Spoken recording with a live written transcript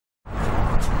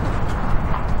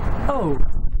Oh,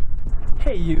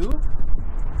 hey you.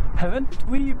 Haven't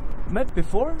we met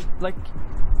before? Like,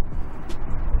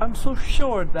 I'm so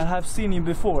sure that I've seen you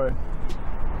before.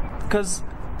 Because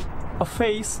a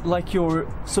face like you're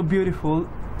so beautiful,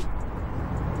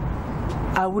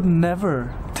 I would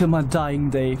never, till my dying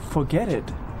day, forget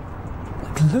it.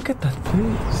 Like, look at that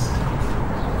face.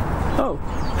 Oh,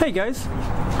 hey guys,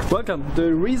 welcome.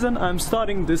 The reason I'm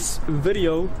starting this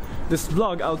video, this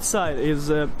vlog outside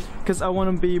is because I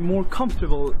want to be more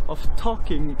comfortable of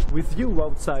talking with you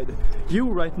outside. You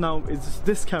right now is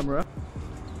this camera,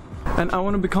 and I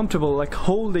want to be comfortable like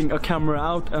holding a camera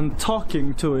out and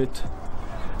talking to it.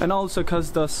 And also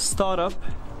because the startup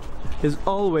is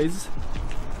always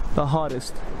the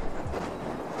hottest.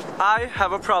 I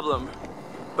have a problem,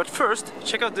 but first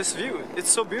check out this view. It's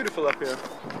so beautiful up here.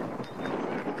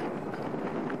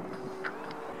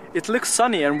 It looks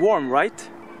sunny and warm, right?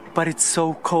 But it's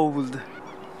so cold.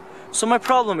 So my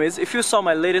problem is, if you saw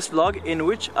my latest vlog in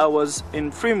which I was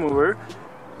in Freemover,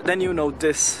 then you know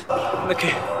this.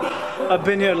 Okay, I've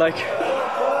been here like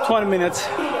 20 minutes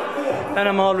and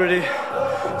I'm already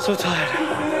so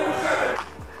tired.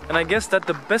 And I guess that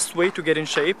the best way to get in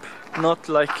shape, not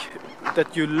like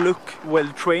that you look well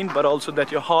trained, but also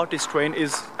that your heart is trained,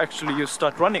 is actually you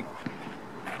start running.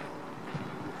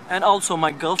 And also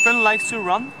my girlfriend likes to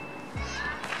run.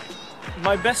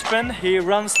 My best friend, he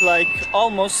runs like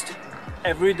almost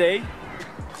every day.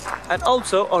 And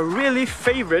also a really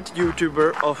favorite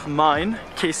YouTuber of mine,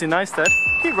 Casey Neistat,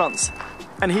 he runs.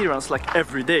 And he runs like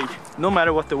every day, no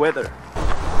matter what the weather.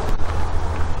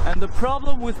 And the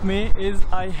problem with me is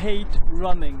I hate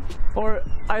running. Or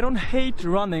I don't hate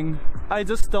running, I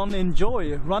just don't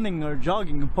enjoy running or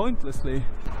jogging pointlessly.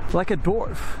 Like a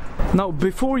dwarf. Now,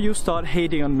 before you start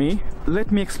hating on me,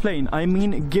 let me explain. I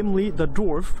mean Gimli the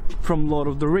dwarf from Lord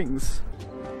of the Rings.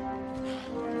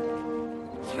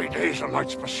 3 days a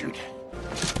night's pursuit.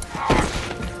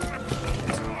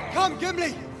 Come,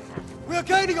 Gimli! We're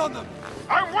gaining on them!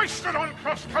 I'm wasted on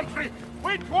cross-country.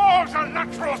 We dwarves are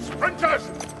natural sprinters.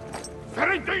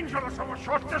 Very dangerous over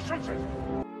short distances.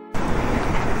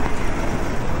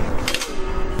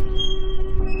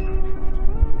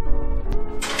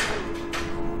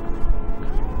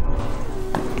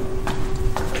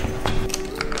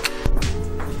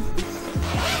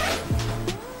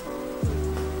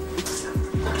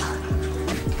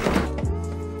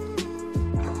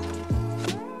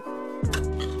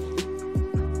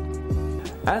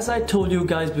 As I told you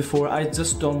guys before, I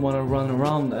just don't want to run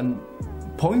around and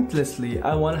pointlessly.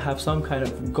 I want to have some kind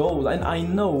of goal, and I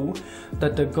know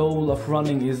that the goal of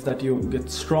running is that you get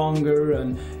stronger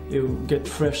and you get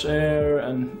fresh air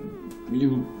and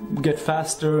you get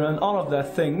faster and all of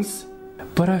that things.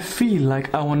 But I feel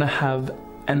like I want to have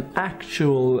an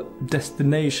actual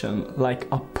destination, like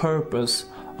a purpose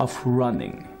of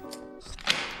running.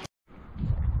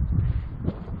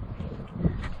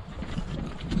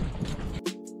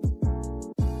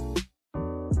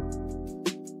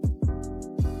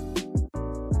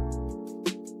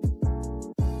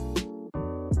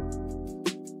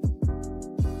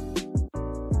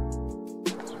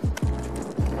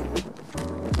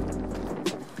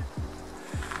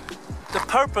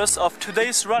 The purpose of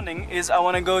today's running is I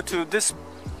want to go to this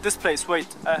place. Wait,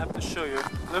 I have to show you.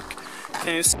 Look,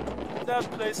 can you see that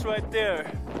place right there?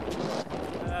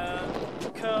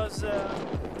 Because,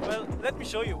 well, let me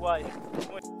show you why.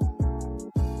 Wait.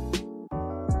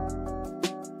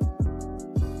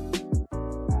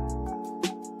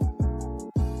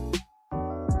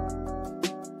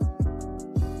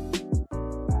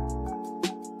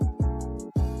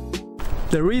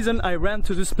 The reason I ran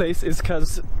to this place is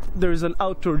because there is an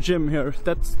outdoor gym here.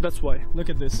 That's why. Look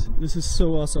at this. This is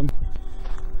so awesome.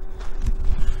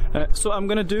 So I'm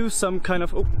gonna do some kind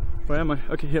of... Oh, where am I?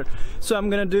 Okay, here. So I'm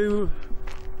gonna do...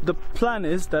 The plan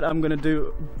is that I'm gonna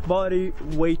do body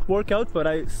weight workout, but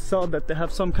I saw that they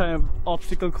have some kind of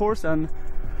obstacle course, and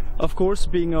of course,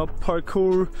 being a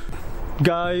parkour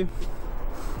guy,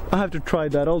 I have to try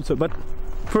that also. But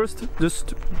first,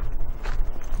 just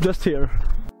here.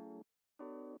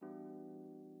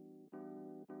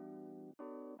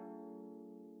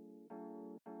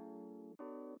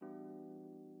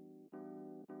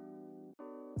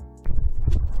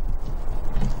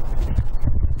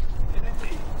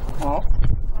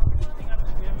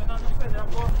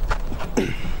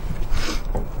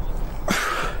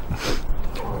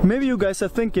 Maybe you guys are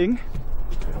thinking,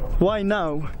 why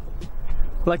now?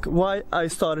 Like, why I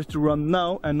started to run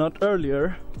now and not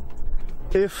earlier,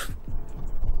 if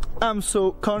I'm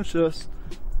so conscious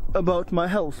about my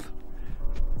health.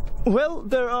 Well,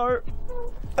 there are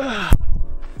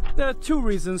two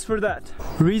reasons for that.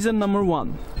 Reason number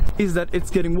one, is that it's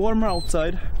getting warmer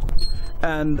outside,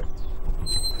 and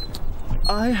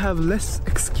I have less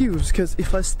excuse, because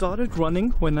if I started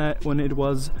running when it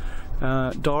was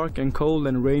dark and cold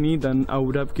and rainy, then I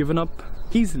would have given up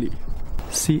easily.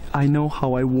 See, I know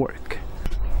how I work.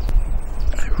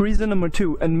 Reason number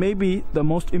 2, and maybe the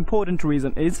most important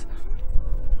reason, is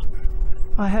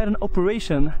I had an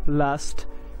operation last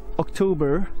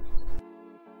October.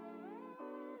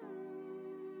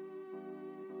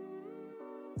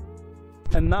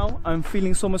 And now I'm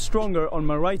feeling so much stronger on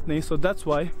my right knee, so that's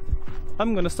why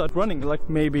I'm gonna start running, like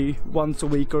maybe once a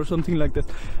week or something like that.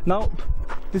 Now,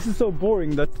 this is so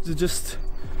boring that just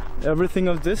everything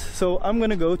of this, so I'm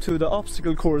gonna go to the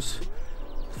obstacle course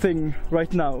thing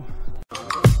right now.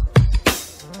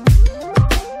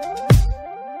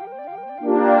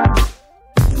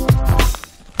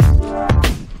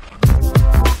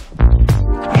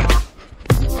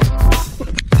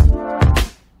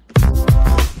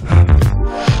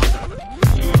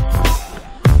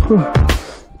 Whew.